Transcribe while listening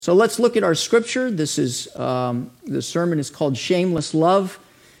So let's look at our scripture. This is the sermon is called Shameless Love,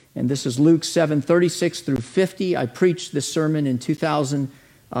 and this is Luke 7:36 through 50. I preached this sermon in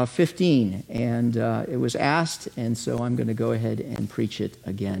 2015, and it was asked, and so I'm going to go ahead and preach it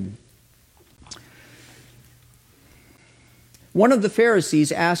again. One of the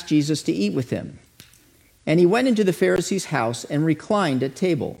Pharisees asked Jesus to eat with him, and he went into the Pharisee's house and reclined at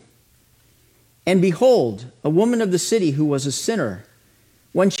table. And behold, a woman of the city who was a sinner,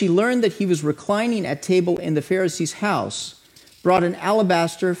 when she learned that he was reclining at table in the Pharisee's house, brought an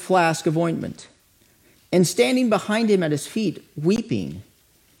alabaster flask of ointment. And standing behind him at his feet, weeping,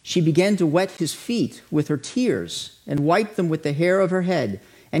 she began to wet his feet with her tears and wiped them with the hair of her head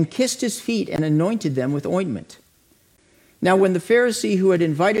and kissed his feet and anointed them with ointment. Now when the Pharisee who had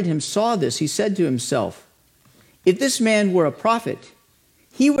invited him saw this, he said to himself, "If this man were a prophet,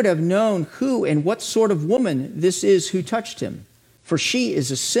 he would have known who and what sort of woman this is who touched him, for she is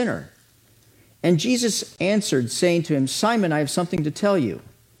a sinner." And Jesus answered, saying to him, "Simon, I have something to tell you."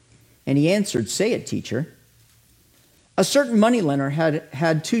 And he answered, "Say it, teacher." A certain moneylender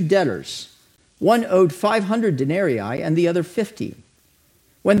had two debtors. One owed 500 denarii and the other 50.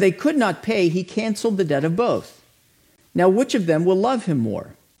 When they could not pay, he canceled the debt of both. Now which of them will love him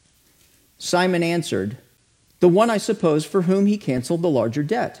more? Simon answered, "The one, I suppose, for whom he canceled the larger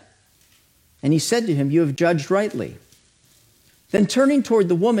debt." And he said to him, "You have judged rightly." Then turning toward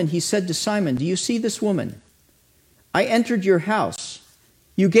the woman, he said to Simon, "Do you see this woman? I entered your house.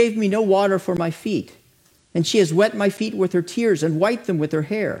 You gave me no water for my feet, and she has wet my feet with her tears and wiped them with her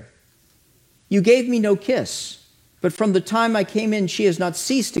hair. You gave me no kiss, but from the time I came in, she has not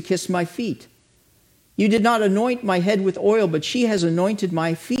ceased to kiss my feet. You did not anoint my head with oil, but she has anointed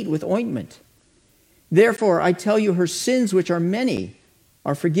my feet with ointment. Therefore, I tell you, her sins, which are many,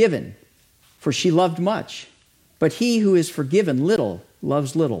 are forgiven, for she loved much. But he who is forgiven little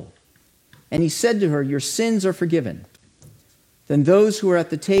loves little." And he said to her, "Your sins are forgiven." Then those who were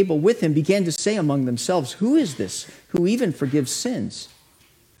at the table with him began to say among themselves, "Who is this who even forgives sins?"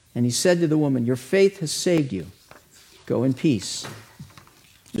 And he said to the woman, "Your faith has saved you. Go in peace."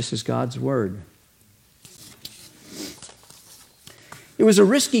 This is God's word. It was a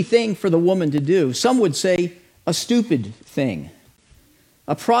risky thing for the woman to do. Some would say a stupid thing.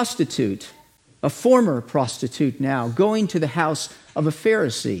 A prostitute, a former prostitute now, going to the house of a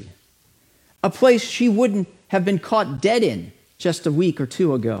Pharisee, a place she wouldn't have been caught dead in just a week or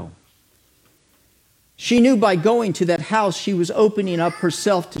two ago. She knew by going to that house she was opening up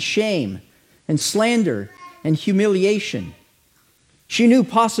herself to shame and slander and humiliation. She knew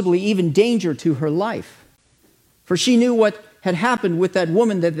possibly even danger to her life, for she knew what had happened with that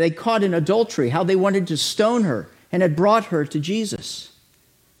woman that they caught in adultery, how they wanted to stone her and had brought her to Jesus.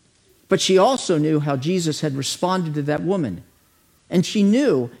 But she also knew how Jesus had responded to that woman, and she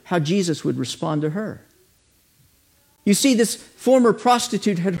knew how Jesus would respond to her. You see, this former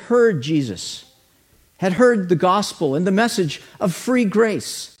prostitute had heard Jesus, had heard the gospel and the message of free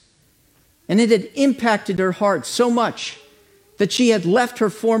grace, and it had impacted her heart so much that she had left her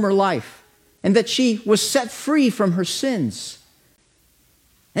former life and that she was set free from her sins.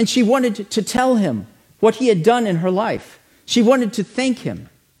 And she wanted to tell him what he had done in her life. She wanted to thank him.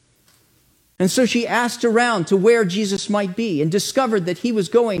 And so she asked around to where Jesus might be and discovered that he was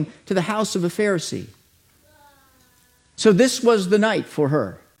going to the house of a Pharisee. So this was the night for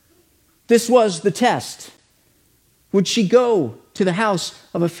her. This was the test. Would she go to the house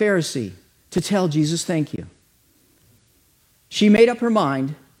of a Pharisee to tell Jesus thank you? She made up her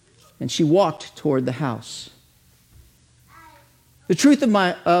mind, and she walked toward the house. The truth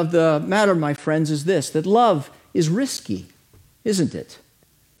of the matter, my friends, is this, that love is risky, isn't it?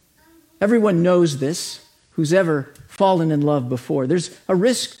 Everyone knows this, who's ever fallen in love before. There's a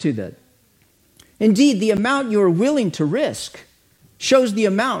risk to that. Indeed, the amount you're willing to risk shows the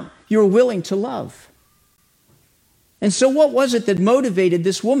amount you're willing to love. And so what was it that motivated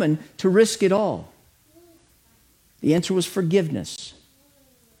this woman to risk it all? The answer was forgiveness.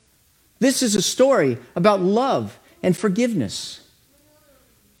 This is a story about love and forgiveness.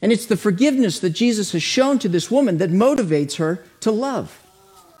 And it's the forgiveness that Jesus has shown to this woman that motivates her to love.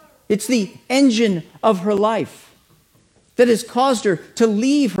 It's the engine of her life that has caused her to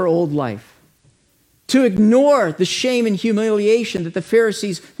leave her old life, to ignore the shame and humiliation that the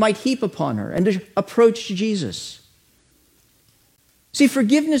Pharisees might heap upon her, and to approach Jesus. See,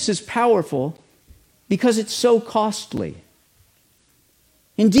 forgiveness is powerful because it's so costly.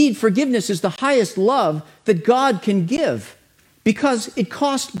 Indeed, forgiveness is the highest love that God can give because it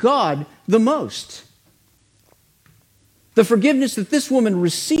cost God the most. The forgiveness that this woman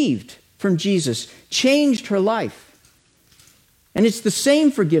received from Jesus changed her life. And it's the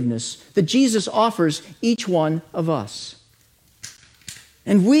same forgiveness that Jesus offers each one of us.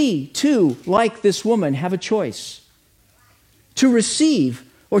 And we, too, like this woman, have a choice to receive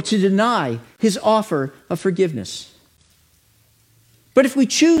or to deny his offer of forgiveness. But if we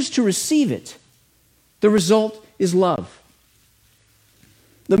choose to receive it, the result is love.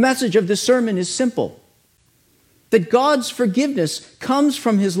 The message of this sermon is simple: that God's forgiveness comes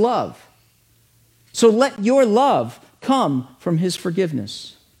from his love. So let your love come from his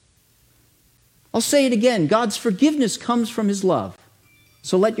forgiveness. I'll say it again: God's forgiveness comes from his love.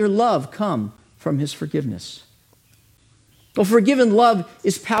 So let your love come from his forgiveness. Well, forgiven love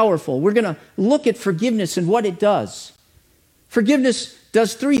is powerful. We're going to look at forgiveness and what it does. Forgiveness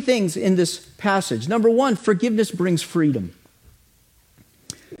does three things in this passage. Number one, forgiveness brings freedom.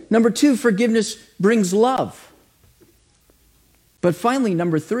 Number two, forgiveness brings love. But finally,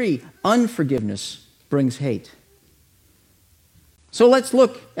 number three, unforgiveness brings hate. So let's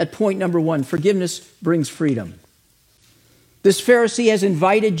look at point number one. Forgiveness brings freedom. This Pharisee has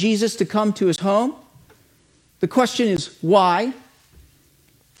invited Jesus to come to his home. The question is, why?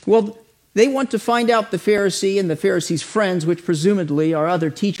 Well, they want to find out, the Pharisee and the Pharisee's friends, which presumably are other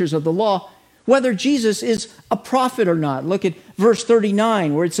teachers of the law, whether Jesus is a prophet or not. Look at verse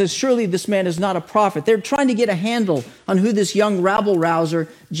 39, where it says, surely this man is not a prophet. They're trying to get a handle on who this young rabble-rouser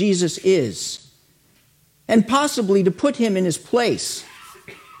Jesus is, and possibly to put him in his place.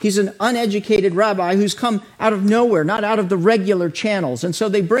 He's an uneducated rabbi who's come out of nowhere, not out of the regular channels. And so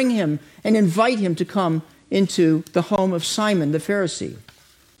they bring him and invite him to come into the home of Simon the Pharisee.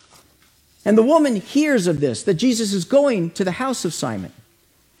 And the woman hears of this, that Jesus is going to the house of Simon.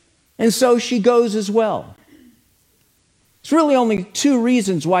 And so she goes as well. It's really only two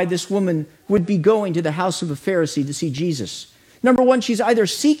reasons why this woman would be going to the house of a Pharisee to see Jesus. Number one, she's either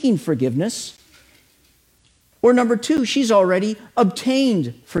seeking forgiveness, or number two, she's already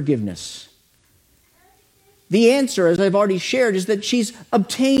obtained forgiveness. The answer, as I've already shared, is that she's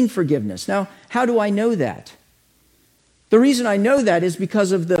obtained forgiveness. Now, how do I know that? The reason I know that is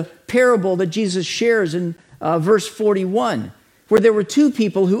because of the parable that Jesus shares in verse 41, where there were two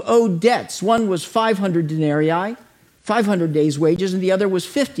people who owed debts. One was 500 denarii, 500 days' wages, and the other was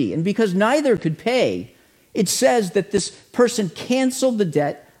 50. And because neither could pay, it says that this person canceled the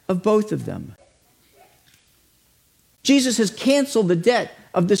debt of both of them. Jesus has canceled the debt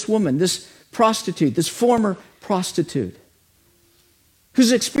of this woman, this prostitute, this former prostitute,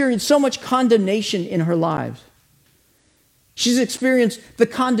 who's experienced so much condemnation in her life. She's experienced the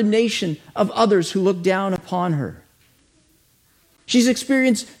condemnation of others who look down upon her. She's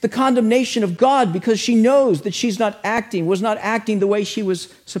experienced the condemnation of God because she knows that was not acting the way she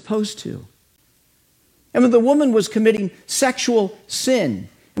was supposed to. And when the woman was committing sexual sin,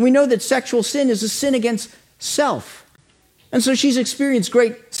 and we know that sexual sin is a sin against self. And so she's experienced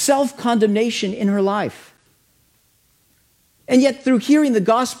great self-condemnation in her life. And yet, through hearing the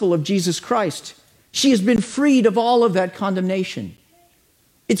gospel of Jesus Christ, she has been freed of all of that condemnation.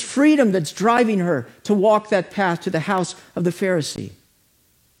 It's freedom that's driving her to walk that path to the house of the Pharisee.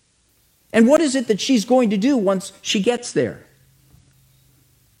 And what is it that she's going to do once she gets there?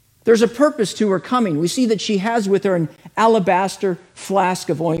 There's a purpose to her coming. We see that she has with her an alabaster flask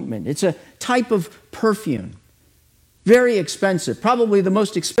of ointment. It's a type of perfume. Very expensive, probably the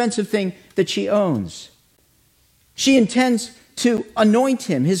most expensive thing that she owns. She intends to anoint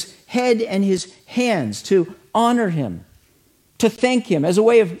him, his head and his hands, to honor him, to thank him as a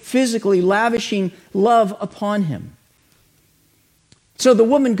way of physically lavishing love upon him. So the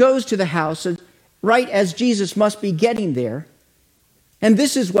woman goes to the house right as Jesus must be getting there, and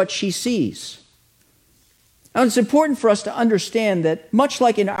this is what she sees. Now, it's important for us to understand that, much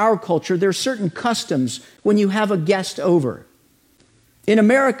like in our culture, there are certain customs when you have a guest over. In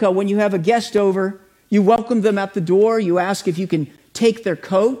America, when you have a guest over, you welcome them at the door. You ask if you can take their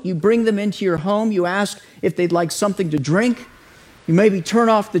coat. You bring them into your home. You ask if they'd like something to drink. You maybe turn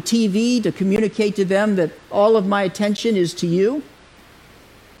off the TV to communicate to them that all of my attention is to you.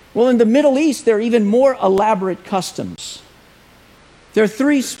 Well, in the Middle East, there are even more elaborate customs. There are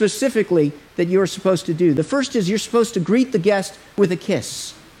three specifically that you're supposed to do. The first is you're supposed to greet the guest with a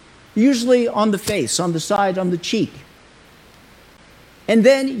kiss, usually on the face, on the side, on the cheek. And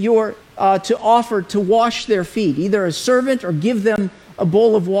then you're to offer to wash their feet, either a servant or give them a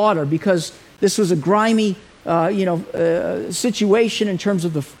bowl of water, because this was a grimy situation in terms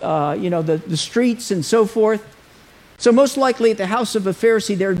of the streets and so forth. So most likely at the house of a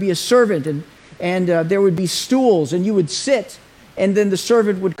Pharisee there would be a servant and there would be stools, and you would sit, and then the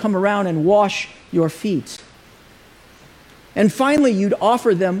servant would come around and wash your feet. And finally, you'd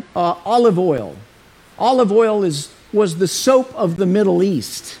offer them olive oil. Olive oil is was the soap of the Middle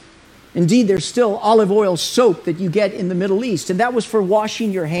East. Indeed, there's still olive oil soap that you get in the Middle East, and that was for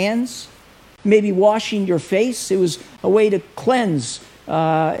washing your hands, maybe washing your face. It was a way to cleanse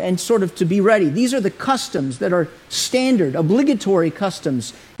and sort of to be ready. These are the customs that are standard, obligatory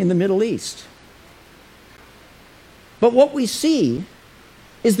customs in the Middle East. But what we see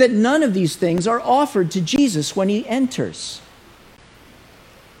is that none of these things are offered to Jesus when he enters.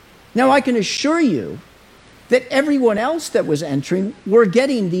 Now, I can assure you that everyone else that was entering were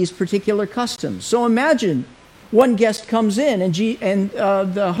getting these particular customs. So imagine one guest comes in and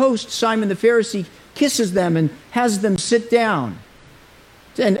the host, Simon the Pharisee, kisses them and has them sit down.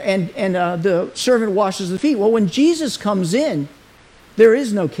 And the servant washes the feet. Well, when Jesus comes in, there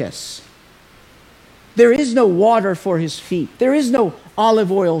is no kiss. There is no water for his feet. There is no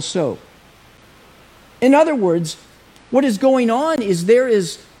olive oil soap. In other words, what is going on is there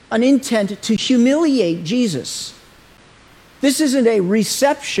is an intent to humiliate Jesus. This isn't a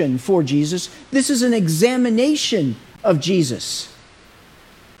reception for Jesus. This is an examination of Jesus.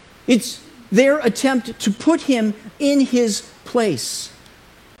 It's their attempt to put him in his place.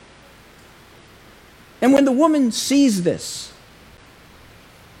 And when the woman sees this,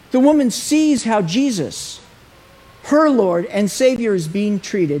 the woman sees how Jesus, her Lord and Savior, is being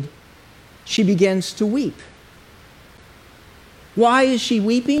treated, she begins to weep. Why is she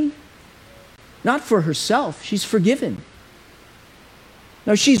weeping? Not for herself. She's forgiven.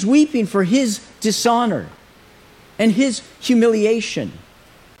 No, she's weeping for his dishonor and his humiliation.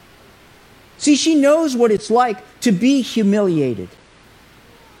 See, she knows what it's like to be humiliated.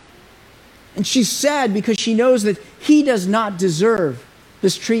 And she's sad because she knows that he does not deserve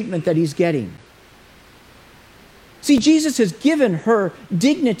this treatment that he's getting. See, Jesus has given her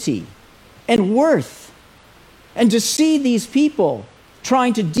dignity and worth. And to see these people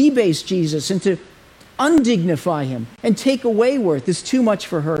trying to debase Jesus and to undignify him and take away worth is too much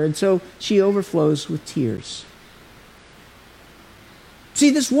for her. And so she overflows with tears. See,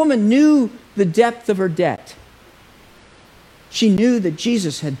 this woman knew the depth of her debt. She knew that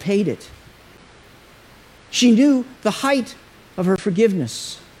Jesus had paid it. She knew the height of her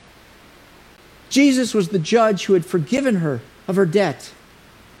forgiveness. Jesus was the judge who had forgiven her of her debt.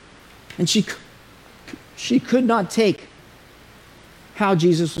 And she could not take how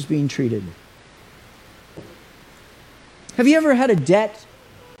Jesus was being treated. Have you ever had a debt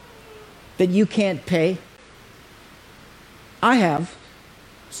that you can't pay? I have.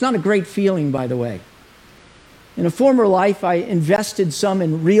 It's not a great feeling, by the way. In a former life, I invested some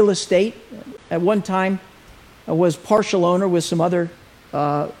in real estate. At one time, I was partial owner with some other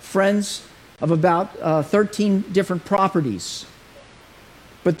friends of about 13 different properties.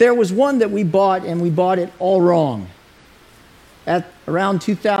 But there was one that we bought, and we bought it all wrong. At around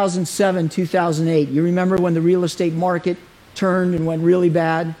 2007, 2008, you remember when the real estate market turned and went really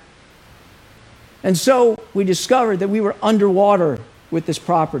bad? And so we discovered that we were underwater with this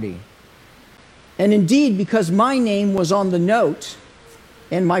property. And indeed, because my name was on the note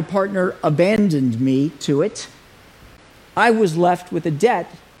and my partner abandoned me to it, I was left with a debt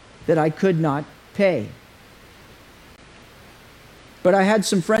that I could not pay. But I had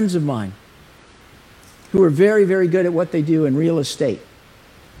some friends of mine who were very, very good at what they do in real estate.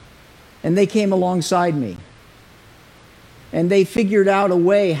 And they came alongside me. And they figured out a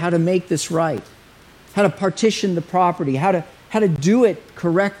way how to make this right, how to partition the property, how to do it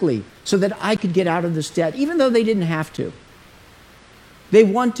correctly so that I could get out of this debt, even though they didn't have to. They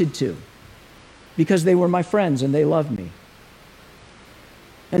wanted to, because they were my friends and they loved me.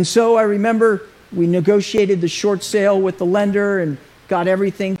 And so I remember we negotiated the short sale with the lender and got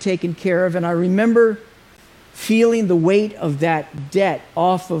everything taken care of. And I remember feeling the weight of that debt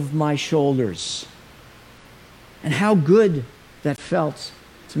off of my shoulders. And how good that felt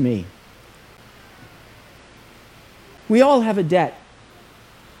to me. We all have a debt.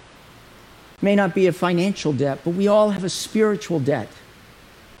 It may not be a financial debt, but we all have a spiritual debt.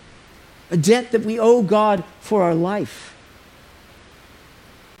 A debt that we owe God for our life.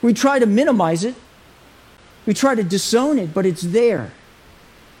 We try to minimize it. We try to disown it, but it's there.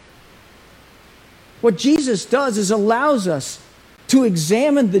 What Jesus does is allows us to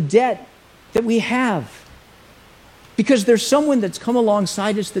examine the debt that we have. Because there's someone that's come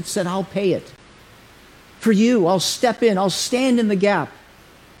alongside us that said, I'll pay it. For you, I'll step in, I'll stand in the gap.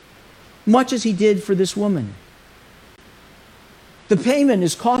 Much as he did for this woman. The payment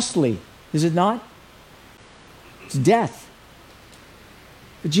is costly, is it not? It's death.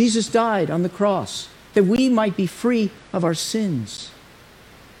 But Jesus died on the cross that we might be free of our sins.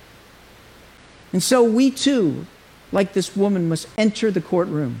 And so we too, like this woman, must enter the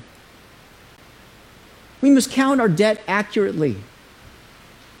courtroom. We must count our debt accurately.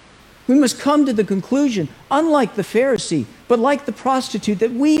 We must come to the conclusion, unlike the Pharisee, but like the prostitute,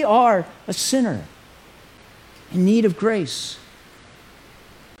 that we are a sinner in need of grace.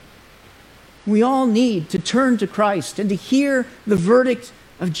 We all need to turn to Christ and to hear the verdict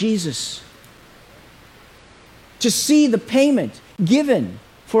of Jesus, to see the payment given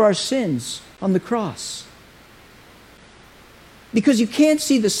for our sins on the cross. Because you can't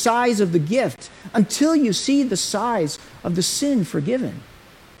see the size of the gift until you see the size of the sin forgiven.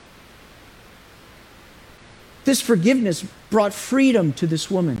 This forgiveness brought freedom to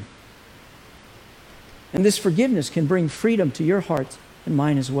this woman. And this forgiveness can bring freedom to your heart and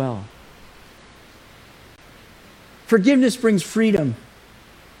mine as well. Forgiveness brings freedom,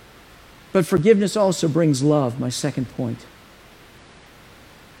 but forgiveness also brings love, my second point.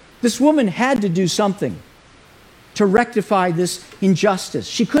 This woman had to do something to rectify this injustice.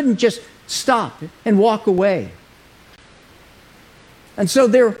 She couldn't just stop and walk away. And so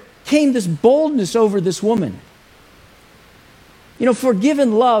there came this boldness over this woman. You know,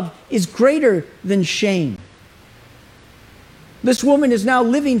 forgiven love is greater than shame. This woman is now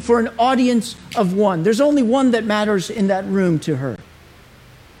living for an audience of one. There's only one that matters in that room to her.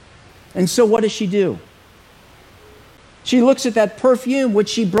 And so what does she do? She looks at that perfume which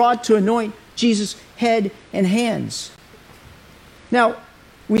she brought to anoint Jesus' head and hands. Now,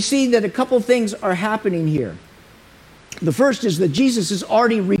 we see that a couple things are happening here. The first is that Jesus is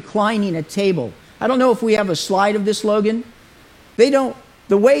already reclining at table. I don't know if we have a slide of this, Logan. The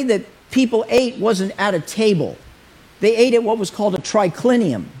way that people ate wasn't at a table. They ate at what was called a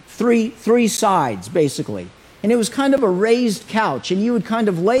triclinium, three sides, basically. And it was kind of a raised couch, and you would kind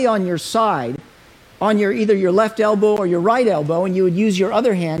of lay on your side, on either your left elbow or your right elbow, and you would use your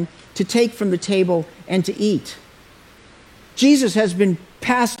other hand to take from the table and to eat. Jesus has been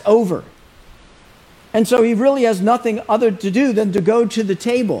passed over. And so he really has nothing other to do than to go to the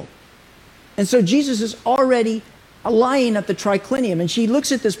table. And so Jesus is already lying at the triclinium, and she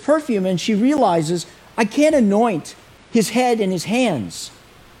looks at this perfume and she realizes, I can't anoint his head and his hands.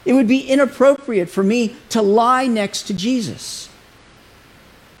 It would be inappropriate for me to lie next to Jesus.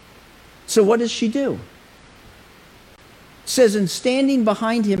 So what does she do? It says, and standing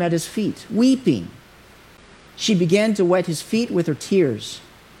behind him at his feet, weeping, she began to wet his feet with her tears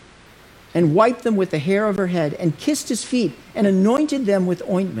and wiped them with the hair of her head and kissed his feet and anointed them with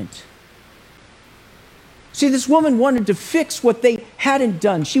ointment. See, this woman wanted to fix what they hadn't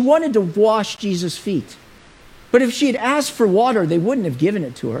done. She wanted to wash Jesus' feet. But if she had asked for water, they wouldn't have given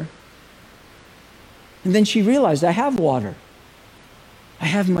it to her. And then she realized, I have water. I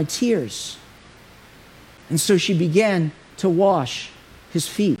have my tears. And so she began to wash his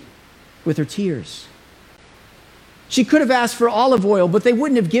feet with her tears. She could have asked for olive oil, but they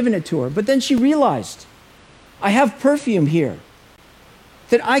wouldn't have given it to her. But then she realized, I have perfume here,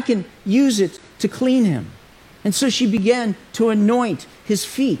 that I can use it to clean him. And so she began to anoint his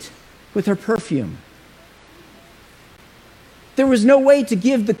feet with her perfume. There was no way to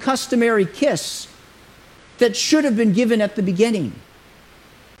give the customary kiss that should have been given at the beginning.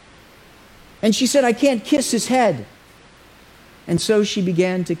 And she said, I can't kiss his head. And so she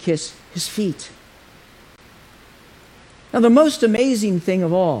began to kiss his feet. Now, the most amazing thing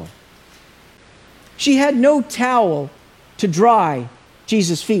of all, she had no towel to dry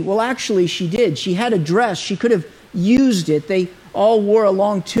Jesus' feet. Well, actually, she did. She had a dress. She could have used it. They all wore a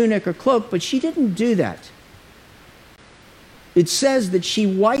long tunic or cloak, but she didn't do that. It says that she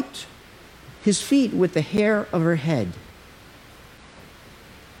wiped his feet with the hair of her head.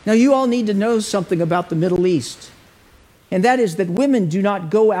 Now, you all need to know something about the Middle East, and that is that women do not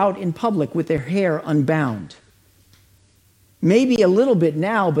go out in public with their hair unbound. Maybe a little bit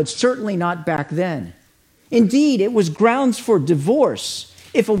now, but certainly not back then. Indeed, it was grounds for divorce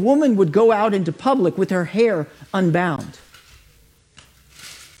if a woman would go out into public with her hair unbound.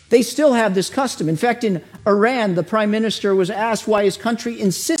 They still have this custom. In fact, in Iran, the prime minister was asked why his country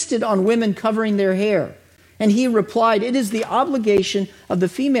insisted on women covering their hair. And he replied, it is the obligation of the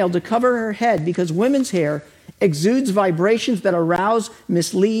female to cover her head because women's hair exudes vibrations that arouse,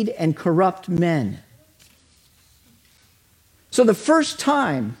 mislead, and corrupt men. So the first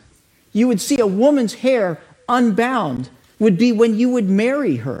time you would see a woman's hair unbound would be when you would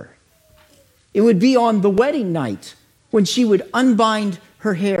marry her. It would be on the wedding night when she would unbind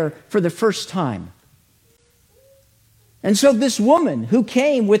her hair for the first time. And so this woman who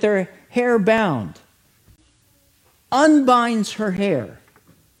came with her hair bound unbinds her hair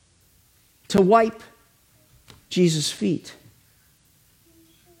to wipe Jesus' feet.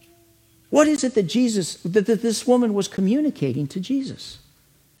 What is it that this woman was communicating to Jesus?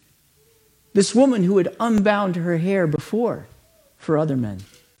 This woman who had unbound her hair before for other men.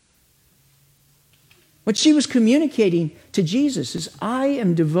 What she was communicating to Jesus is, I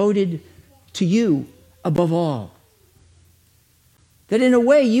am devoted to you above all. That in a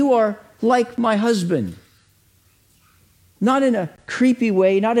way you are like my husband. Not in a creepy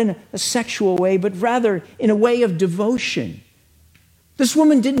way, not in a sexual way, but rather in a way of devotion. This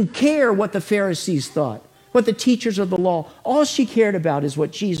woman didn't care what the Pharisees thought, what the teachers of the law. All she cared about is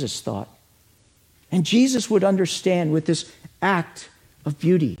what Jesus thought. And Jesus would understand with this act of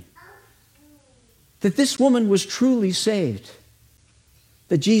beauty that this woman was truly saved,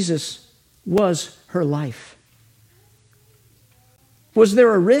 that Jesus was her life. Was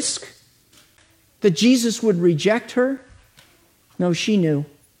there a risk that Jesus would reject her? No, she knew.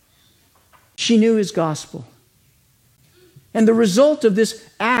 She knew his gospel. And the result of this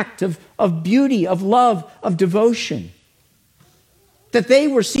act of beauty, of love, of devotion, that they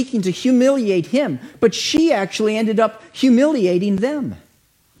were seeking to humiliate him, but she actually ended up humiliating them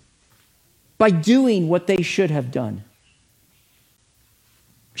by doing what they should have done.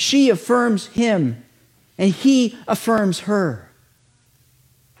 She affirms him, and he affirms her.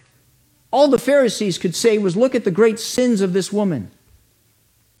 All the Pharisees could say was, look at the great sins of this woman.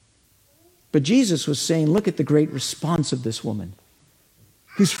 But Jesus was saying, look at the great response of this woman,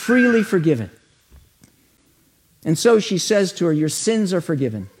 who's freely forgiven. And so she says to her, your sins are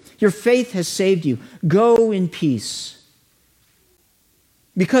forgiven. Your faith has saved you. Go in peace.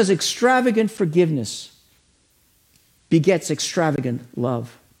 Because extravagant forgiveness begets extravagant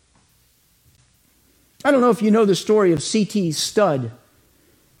love. I don't know if you know the story of C.T. Studd,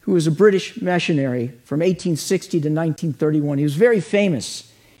 who was a British missionary from 1860 to 1931. He was very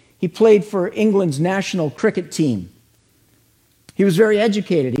famous. He played for England's national cricket team. He was very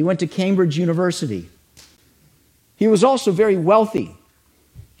educated. He went to Cambridge University. He was also very wealthy.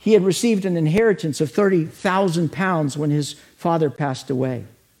 He had received an inheritance of £30,000 when his father passed away.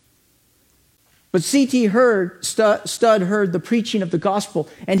 But C.T. Studd heard the preaching of the gospel,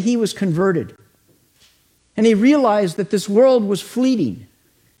 and he was converted. And he realized that this world was fleeting,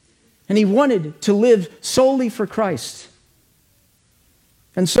 and he wanted to live solely for Christ.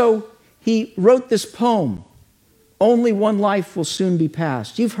 And so he wrote this poem, Only One Life Will Soon Be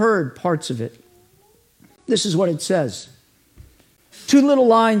Past. You've heard parts of it. This is what it says. 2 little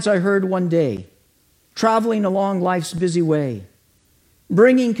lines I heard one day, traveling along life's busy way,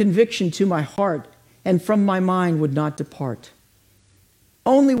 bringing conviction to my heart, and from my mind would not depart.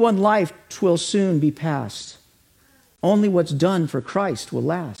 Only one life 'twill soon be past. Only what's done for Christ will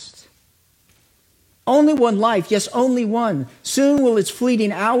last. Only one life, yes, only one. Soon will its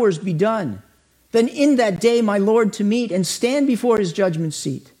fleeting hours be done. Then in that day my Lord to meet and stand before his judgment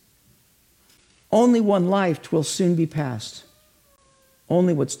seat. Only one life 'twill soon be past.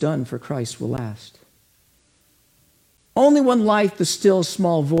 Only what's done for Christ will last. Only one life the still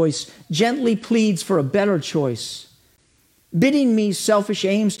small voice gently pleads for a better choice, bidding me selfish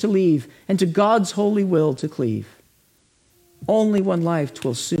aims to leave and to God's holy will to cleave. Only one life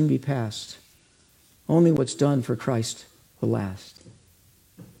 'twill soon be past. Only what's done for Christ will last.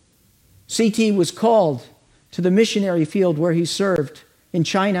 C.T. was called to the missionary field where he served in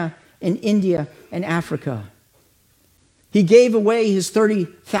China, in India, and Africa. He gave away his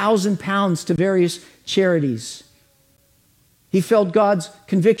 £30,000 to various charities. He felt God's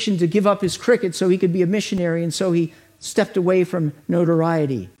conviction to give up his cricket so he could be a missionary, and so he stepped away from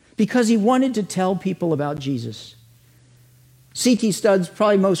notoriety because he wanted to tell people about Jesus. C.T. Studd's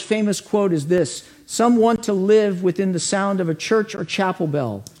probably most famous quote is this: some want to live within the sound of a church or chapel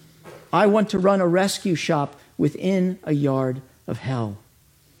bell. I want to run a rescue shop within a yard of hell.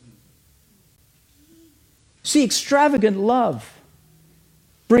 See, extravagant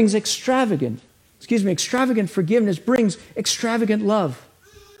forgiveness brings extravagant love.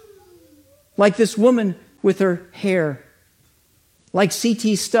 Like this woman with her hair, like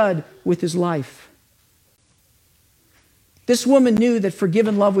C.T. Studd with his life. This woman knew that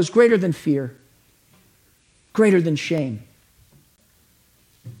forgiven love was greater than fear, greater than shame.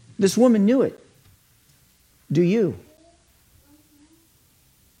 This woman knew it. Do you?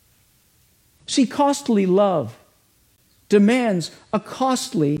 See, costly love demands a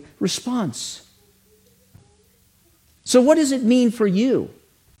costly response. So what does it mean for you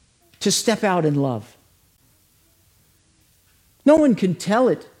to step out in love? No one can tell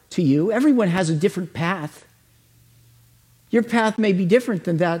it to you. Everyone has a different path. Your path may be different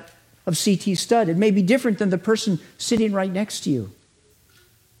than that of C.T. Studd. It may be different than the person sitting right next to you.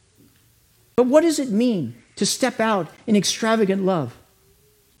 But what does it mean to step out in extravagant love?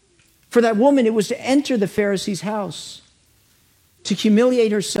 For that woman, it was to enter the Pharisee's house, to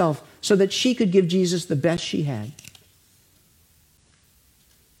humiliate herself, so that she could give Jesus the best she had.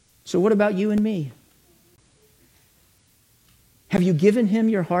 So what about you and me? Have you given him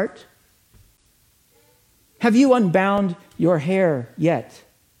your heart? Have you unbound your hair yet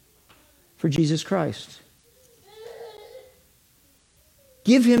for Jesus Christ?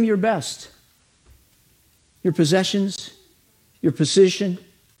 Give him your best. Your possessions, your position,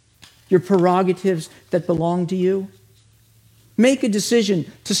 your prerogatives that belong to you. Make a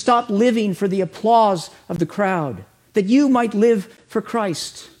decision to stop living for the applause of the crowd, that you might live for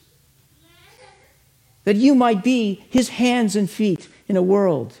Christ, that you might be his hands and feet in a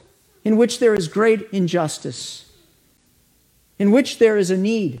world in which there is great injustice, in which there is a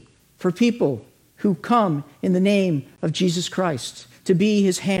need for people who come in the name of Jesus Christ to be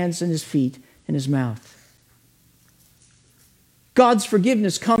his hands and his feet and his mouth. God's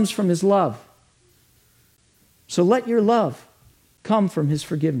forgiveness comes from his love. So let your love come from his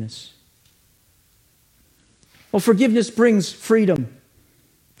forgiveness. Well, forgiveness brings freedom.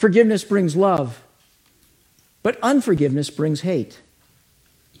 Forgiveness brings love. But unforgiveness brings hate.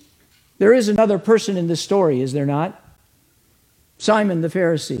 There is another person in this story, is there not? Simon the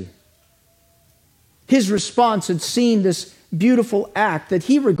Pharisee. His response had seen this beautiful act that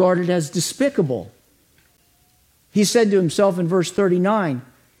he regarded as despicable. He said to himself in verse 39,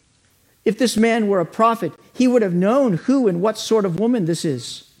 if this man were a prophet, he would have known who and what sort of woman this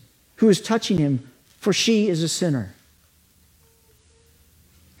is who is touching him, for she is a sinner.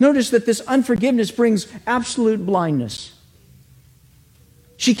 Notice that this unforgiveness brings absolute blindness.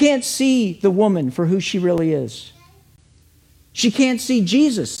 She can't see the woman for who she really is. She can't see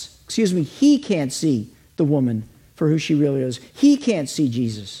Jesus. He can't see the woman for who she really is. He can't see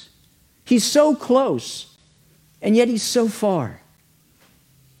Jesus. He's so close, and yet he's so far.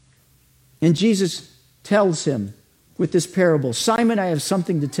 And Jesus tells him with this parable, Simon, I have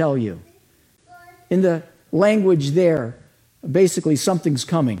something to tell you. In the language there, basically something's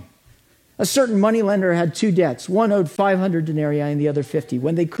coming. A certain moneylender had two debts. One owed 500 denarii and the other 50.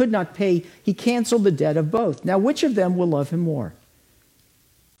 When they could not pay, he canceled the debt of both. Now, which of them will love him more?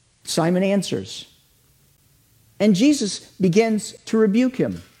 Simon answers. And Jesus begins to rebuke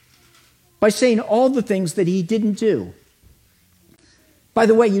him by saying all the things that he didn't do. By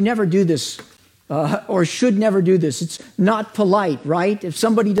the way, you never do this, or should never do this. It's not polite, right? If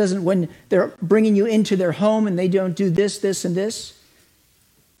somebody doesn't, when they're bringing you into their home and they don't do this, this, and this.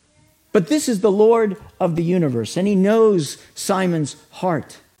 But this is the Lord of the universe, and he knows Simon's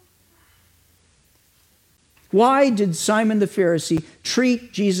heart. Why did Simon the Pharisee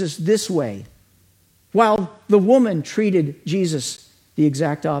treat Jesus this way, while the woman treated Jesus the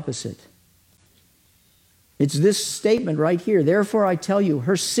exact opposite? It's this statement right here. Therefore I tell you,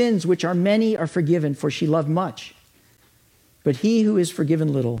 her sins, which are many, are forgiven, for she loved much. But he who is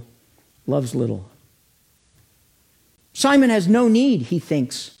forgiven little, loves little. Simon has no need, he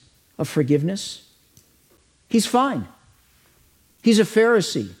thinks, of forgiveness. He's fine. He's a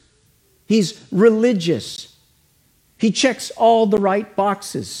Pharisee. He's religious. He checks all the right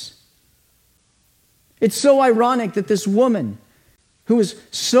boxes. It's so ironic that this woman, who was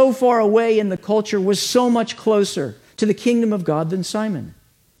so far away in the culture, was so much closer to the kingdom of God than Simon.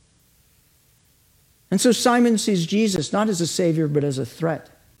 And so Simon sees Jesus not as a savior, but as a threat,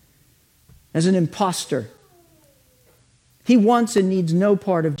 as an imposter. He wants and needs no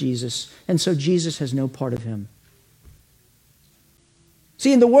part of Jesus, and so Jesus has no part of him.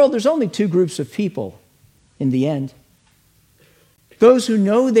 See, in the world, there's only two groups of people in the end. Those who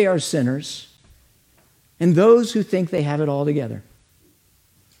know they are sinners, and those who think they have it all together.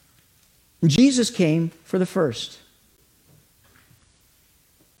 Jesus came for the first.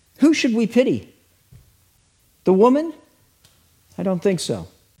 Who should we pity? The woman? I don't think so.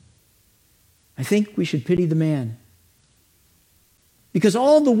 I think we should pity the man. Because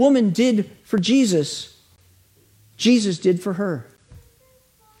all the woman did for Jesus, Jesus did for her.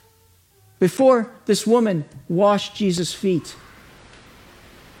 Before this woman washed Jesus' feet,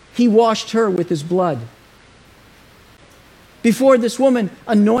 he washed her with his blood. Before this woman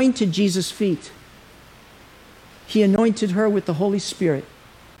anointed Jesus' feet, he anointed her with the Holy Spirit.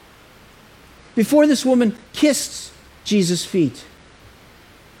 Before this woman kissed Jesus' feet,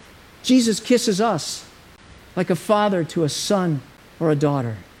 Jesus kisses us like a father to a son or a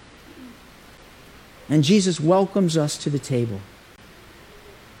daughter. And Jesus welcomes us to the table.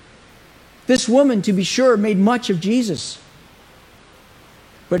 This woman, to be sure, made much of Jesus,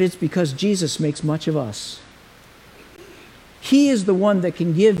 but it's because Jesus makes much of us. He is the one that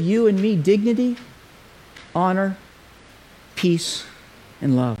can give you and me dignity, honor, peace,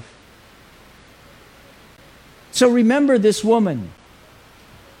 and love. So remember this woman.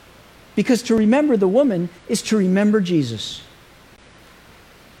 Because to remember the woman is to remember Jesus.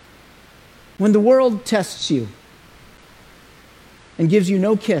 When the world tests you and gives you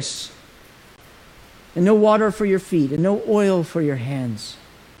no kiss, and no water for your feet, and no oil for your hands,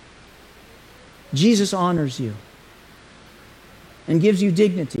 Jesus honors you and gives you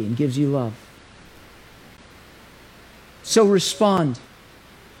dignity and gives you love. So respond.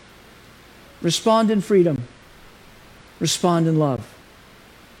 Respond in freedom. Respond in love.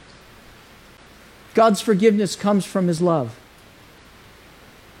 God's forgiveness comes from His love.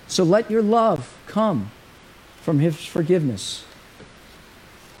 So let your love come from His forgiveness.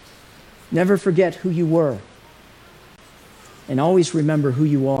 Never forget who you were, and always remember who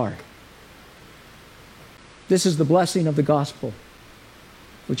you are. This is the blessing of the gospel,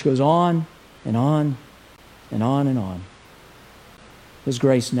 which goes on and on and on and on. His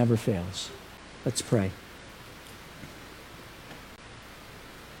grace never fails. Let's pray.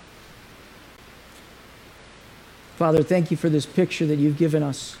 Father, thank you for this picture that you've given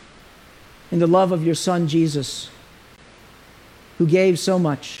us in the love of your Son, Jesus, who gave so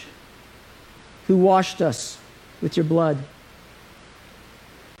much, who washed us with your blood,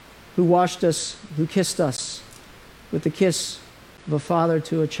 who washed us, who kissed us with the kiss of a father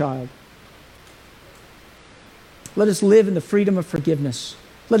to a child. Let us live in the freedom of forgiveness.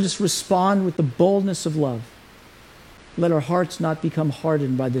 Let us respond with the boldness of love. Let our hearts not become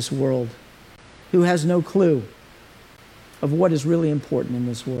hardened by this world, who has no clue of what is really important in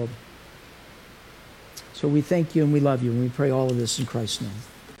this world. So we thank you and we love you, and we pray all of this in Christ's name.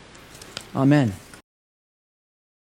 Amen.